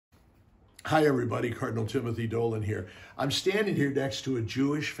Hi, everybody. Cardinal Timothy Dolan here. I'm standing here next to a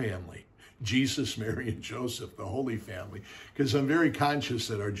Jewish family, Jesus, Mary, and Joseph, the Holy Family, because I'm very conscious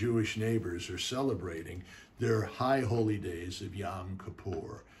that our Jewish neighbors are celebrating their high holy days of Yom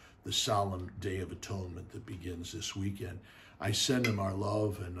Kippur, the solemn Day of Atonement that begins this weekend. I send them our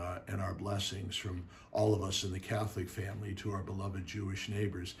love and our blessings from all of us in the Catholic family to our beloved Jewish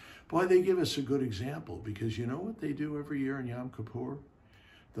neighbors. Boy, they give us a good example, because you know what they do every year in Yom Kippur?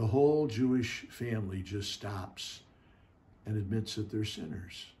 The whole Jewish family just stops and admits that they're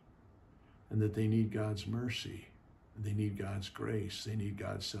sinners and that they need God's mercy, and they need God's grace, they need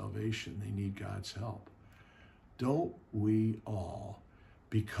God's salvation, they need God's help. Don't we all?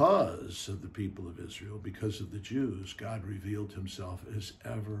 Because of the people of Israel, because of the Jews, God revealed himself as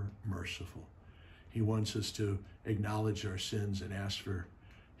ever merciful. He wants us to acknowledge our sins and ask for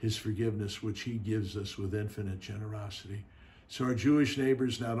his forgiveness, which he gives us with infinite generosity. So our Jewish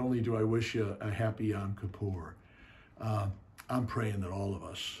neighbors, not only do I wish you a happy Yom Kippur, I'm praying that all of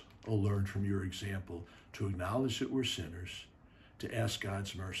us will learn from your example to acknowledge that we're sinners, to ask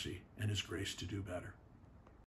God's mercy and his grace to do better.